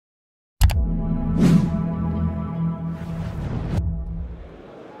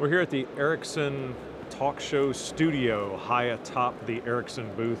We're here at the Ericsson talk show studio high atop the Ericsson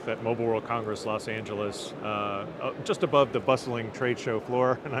booth at Mobile World Congress Los Angeles, just above the bustling trade show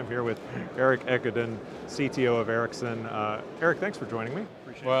floor, and I'm here with Erik Ekudden, CTO of Ericsson. Erik, thanks for joining me.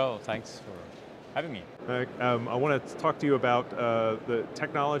 Appreciate it. Thanks for having me. I want to talk to you about the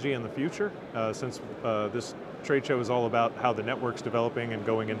technology and the future, since this trade show is all about how the network's developing and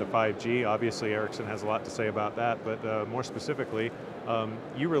going into 5G. Obviously, Ericsson has a lot to say about that, but more specifically,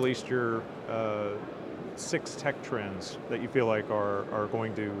 you released your 6 tech trends that you feel like are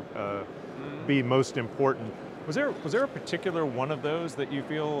going to be most important. Was there a particular one of those that you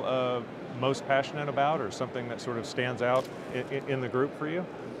feel most passionate about, or something that sort of stands out in the group for you?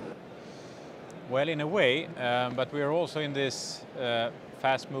 Well, in a way, but we are also in this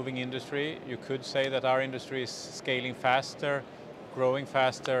fast-moving industry. You could say that our industry is scaling faster, growing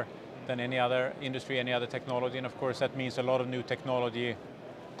faster than any other industry, any other technology, and of course that means a lot of new technology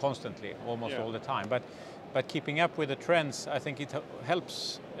constantly, almost all the time. But keeping up with the trends, I think it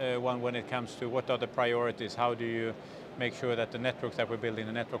helps one when it comes to what are the priorities, how do you make sure that the networks that we're building,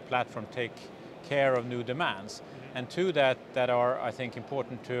 the network platform, take care of new demands. And two that are, I think,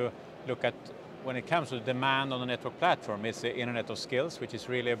 important to look at when it comes to demand on the network platform is the Internet of Skills, which is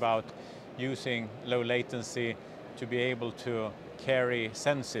really about using low latency to be able to carry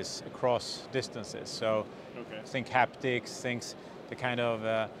senses across distances. So think haptics, the kind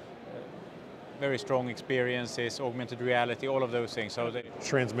of very strong experiences, augmented reality, all of those things. So the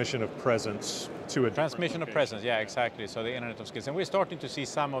transmission of presence to a transmission of presence, yeah, exactly. So the Internet of Skills. And we're starting to see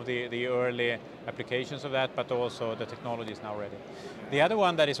some of the early applications of that, but also the technology is now ready. The other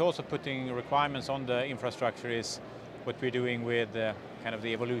one that is also putting requirements on the infrastructure is what we're doing with kind of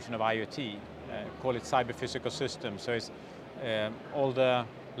the evolution of IoT, call it cyber-physical systems. So it's all the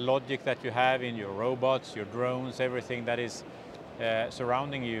logic that you have in your robots, your drones, everything that is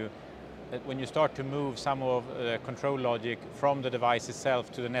surrounding you. That when you start to move some of the control logic from the device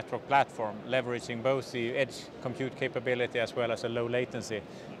itself to the network platform, leveraging both the edge compute capability as well as a low latency,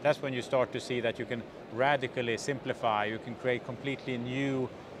 that's when you start to see that you can radically simplify, you can create completely new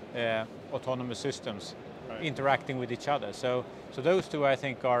autonomous systems interacting with each other. So those two, I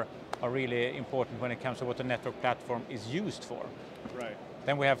think, are really important when it comes to what the network platform is used for. Right.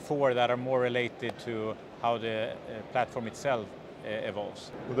 Then we have 4 that are more related to how the platform itself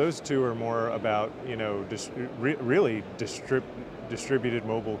evolves. Well, those 2 are more about, really distributed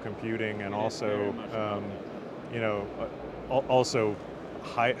mobile computing, and also, also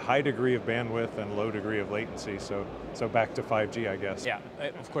high degree of bandwidth and low degree of latency. So back to 5G, I guess. Yeah,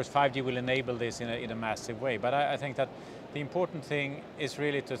 of course 5G will enable this in a massive way, but I think that the important thing is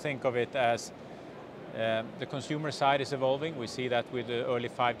really to think of it as the consumer side is evolving. We see that with the early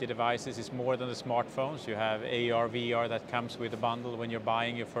 5G devices, it's more than the smartphones. You have AR, VR that comes with a bundle when you're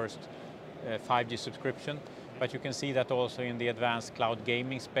buying your first 5G subscription. But you can see that also in the advanced cloud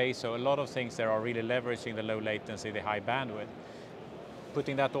gaming space. So a lot of things there are really leveraging the low latency, the high bandwidth.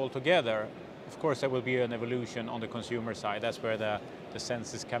 Putting that all together, of course there will be an evolution on the consumer side. That's where the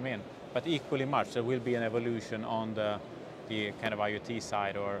senses come in. But equally much, there will be an evolution on the kind of IoT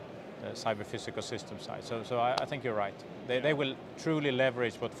side, or cyber-physical system side. So I think you're right. They will truly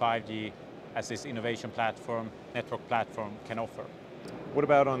leverage what 5G as this innovation platform, network platform can offer. What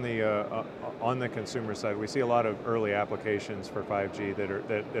about on the consumer side? We see a lot of early applications for 5G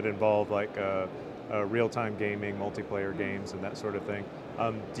that involve like real-time gaming, multiplayer games, and that sort of thing.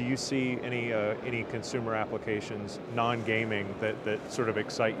 Do you see any consumer applications, non-gaming, that sort of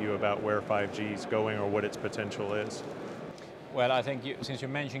excite you about where 5G is going or what its potential is? Well, I think since you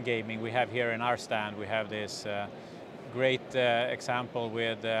mentioned gaming, we have here in our stand, we have this great example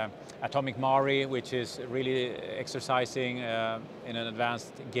with Atomic Mari, which is really exercising in an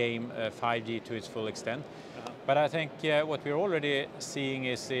advanced game 5G to its full extent. But I think what we're already seeing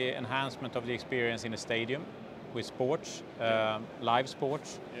is the enhancement of the experience in a stadium with sports, live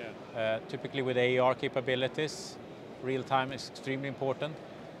sports, typically with AR capabilities. Real time is extremely important.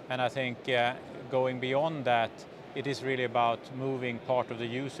 And I think going beyond that, it is really about moving part of the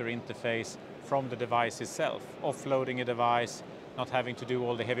user interface from the device itself, offloading a device, not having to do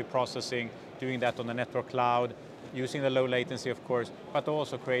all the heavy processing, doing that on the network cloud, using the low latency, of course, but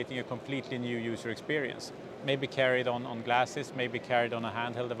also creating a completely new user experience. Maybe carried on glasses, maybe carried on a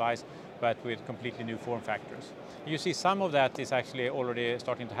handheld device, but with completely new form factors. You see some of that is actually already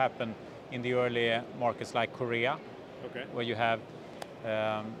starting to happen in the early markets like Korea, where you have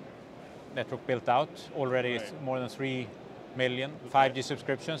network built out already. More than 3 million 5G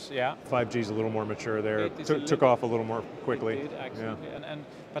subscriptions, yeah. 5G is a little more mature there. It Took off a little more quickly. It did, absolutely. Yeah.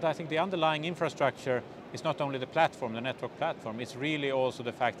 But I think the underlying infrastructure is not only the platform, the network platform, it's really also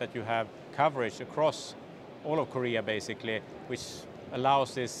the fact that you have coverage across all of Korea basically, which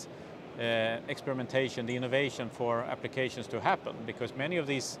allows this experimentation, the innovation for applications to happen, because many of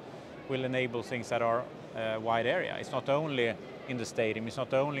these will enable things that are wide area. It's not only in the stadium, it's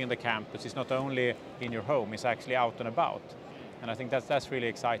not only in the campus, it's not only in your home, it's actually out and about. And I think that's really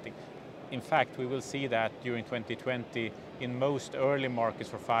exciting. In fact, we will see that during 2020 in most early markets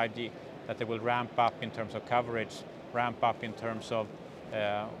for 5G, that they will ramp up in terms of coverage, ramp up in terms of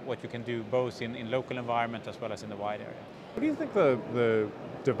what you can do both in local environment as well as in the wide area. What do you think the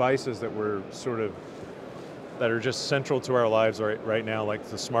devices that are just central to our lives right now, like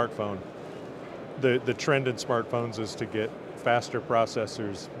the smartphone, the trend in smartphones is to get faster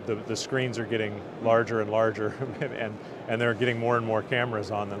processors, the screens are getting larger and larger, and they're getting more and more cameras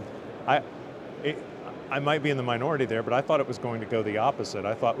on them. I might be in the minority there, but I thought it was going to go the opposite.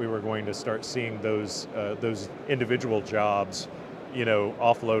 I thought we were going to start seeing those individual jobs,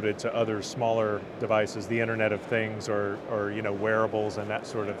 offloaded to other smaller devices, the Internet of Things, or wearables and that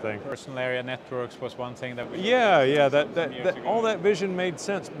sort of thing. Personal area networks was one thing that we that all that vision made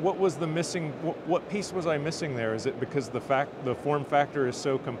sense. What was the missing? What piece was I missing there? Is it because the form factor is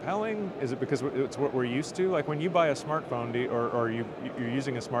so compelling? Is it because it's what we're used to? Like when you buy a smartphone, or you're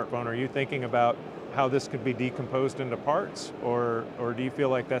using a smartphone, are you thinking about how this could be decomposed into parts, or do you feel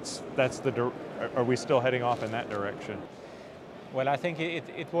like are we still heading off in that direction? Well, I think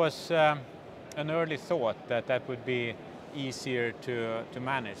it was an early thought that would be easier to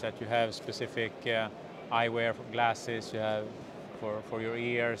manage, that you have specific eyewear for glasses, you have for your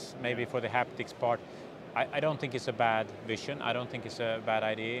ears, maybe for the haptics part. I don't think it's a bad vision, I don't think it's a bad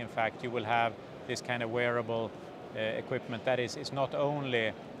idea. In fact, you will have this kind of wearable equipment that is not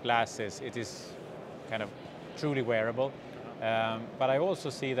only glasses, it is kind of truly wearable. But I also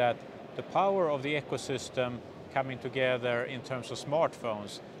see that the power of the ecosystem coming together in terms of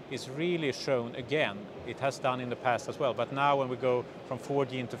smartphones is really shown again. It has done in the past as well, but now when we go from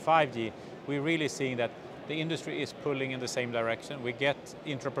 4G into 5G, we're really seeing that the industry is pulling in the same direction. We get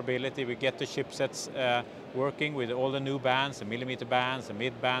interoperability, we get the chipsets working with all the new bands, the millimeter bands, the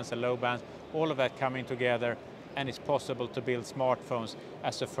mid bands, the low bands, all of that coming together, and it's possible to build smartphones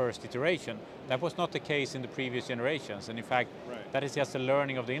as a first iteration. That was not the case in the previous generations, and in fact, that is just a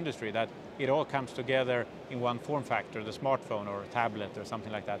learning of the industry, that it all comes together in one form factor, the smartphone or a tablet or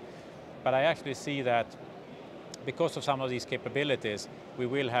something like that. But I actually see that because of some of these capabilities, we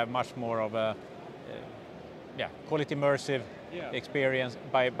will have much more of a call it immersive experience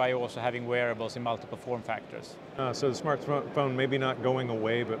by also having wearables in multiple form factors. So the smartphone maybe not going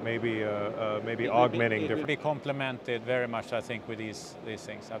away, but maybe augmenting different. It will be complemented very much, I think, with these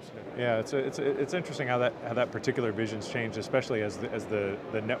things. Absolutely. Yeah, it's interesting how that particular vision's changed, especially as the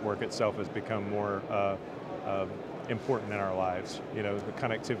network itself has become more important in our lives. The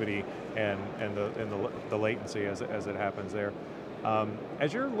connectivity and the latency as it happens there.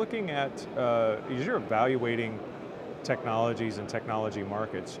 As you're looking at, as you're evaluating technologies and technology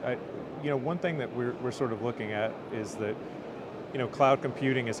markets, one thing that we're sort of looking at is that, cloud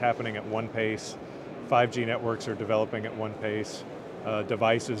computing is happening at one pace, 5G networks are developing at one pace,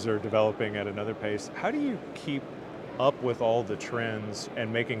 devices are developing at another pace. How do you keep up with all the trends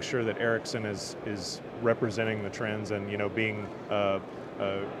and making sure that Ericsson is representing the trends and being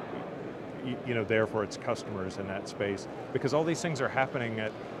there for its customers in that space? Because all these things are happening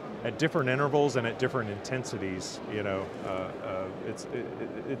at different intervals and at different intensities.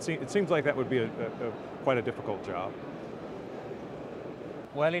 It seems like that would be quite a difficult job.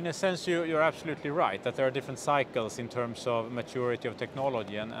 Well, in a sense, you're absolutely right, that there are different cycles in terms of maturity of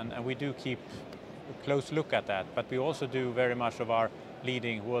technology, and we do keep a close look at that, but we also do very much of our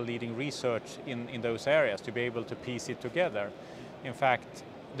leading research in those areas to be able to piece it together. In fact,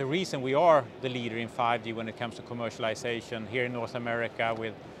 the reason we are the leader in 5G when it comes to commercialization here in North America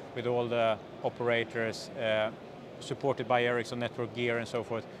with all the operators supported by Ericsson network gear and so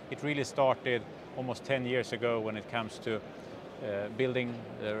forth, it really started almost 10 years ago when it comes to building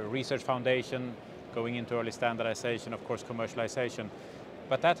the research foundation, going into early standardization, of course commercialization.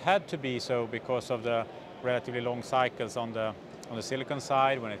 But that had to be so because of the relatively long cycles on the silicon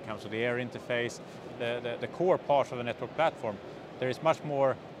side when it comes to the air interface, the core part of the network platform. There is much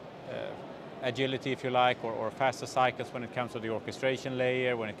more agility, if you like, or faster cycles when it comes to the orchestration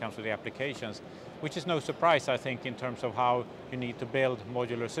layer, when it comes to the applications, which is no surprise, I think, in terms of how you need to build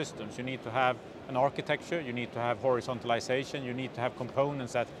modular systems. You need to have an architecture, you need to have horizontalization, you need to have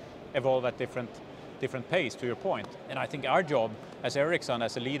components that evolve at different different pace, to your point. And I think our job as Ericsson,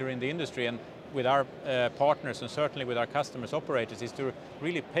 as a leader in the industry, and with our partners and certainly with our customers, operators, is to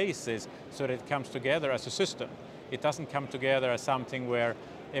really pace this so that it comes together as a system. It doesn't come together as something where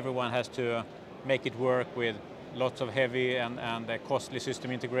everyone has to make it work with lots of heavy and costly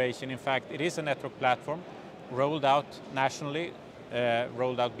system integration. In fact, it is a network platform rolled out nationally,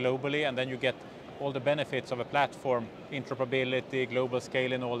 rolled out globally, and then you get all the benefits of a platform, interoperability, global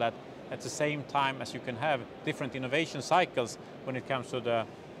scale and all that, at the same time as you can have different innovation cycles when it comes to the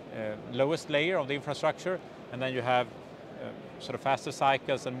lowest layer of the infrastructure, and then you have sort of faster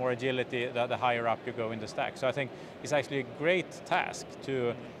cycles and more agility the higher up you go in the stack. So I think it's actually a great task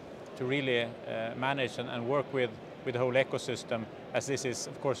to really manage and work with the whole ecosystem, as this is,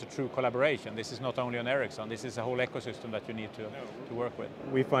 of course, a true collaboration. This is not only on Ericsson, this is a whole ecosystem that you need to work with.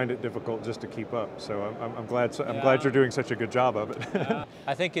 We find it difficult just to keep up, so I'm glad you're doing such a good job of it.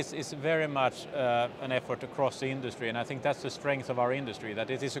 I think it's very much an effort across the industry, and I think that's the strength of our industry, that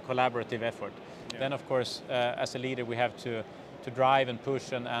it is a collaborative effort. Yeah. Then, of course, as a leader, we have to drive and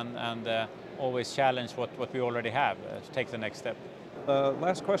push and always challenge what we already have to take the next step.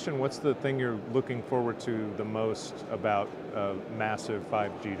 Last question, what's the thing you're looking forward to the most about massive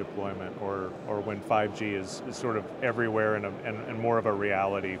 5G deployment, or when 5G is sort of everywhere and more of a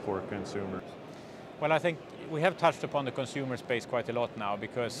reality for consumers? Well, I think we have touched upon the consumer space quite a lot now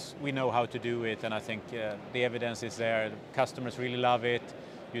because we know how to do it, and I think the evidence is there. Customers really love it.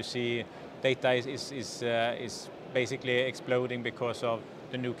 You see data is basically exploding because of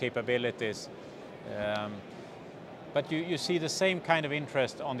the new capabilities. But you see the same kind of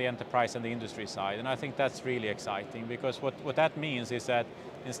interest on the enterprise and the industry side, and I think that's really exciting, because what that means is that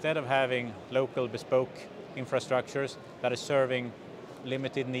instead of having local bespoke infrastructures that are serving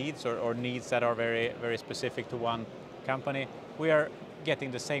limited needs or needs that are very, very specific to one company, we are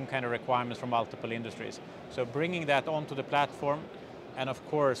getting the same kind of requirements from multiple industries. So bringing that onto the platform, and of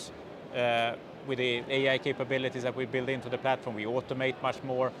course, with the AI capabilities that we build into the platform, we automate much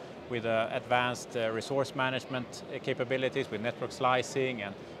more with advanced resource management capabilities, with network slicing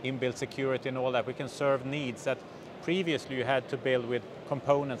and inbuilt security and all that. We can serve needs that previously you had to build with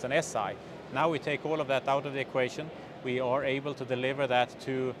components and SI. Now we take all of that out of the equation. We are able to deliver that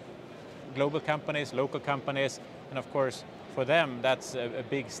to global companies, local companies, and of course, for them, that's a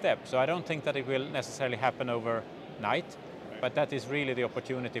big step. So I don't think that it will necessarily happen overnight, but that is really the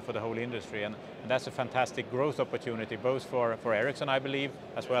opportunity for the whole industry, and that's a fantastic growth opportunity, both for Ericsson, I believe,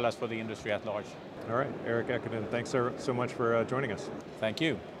 as well as for the industry at large. All right, Erik Ekudden, thanks so much for joining us. Thank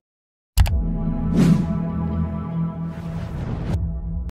you.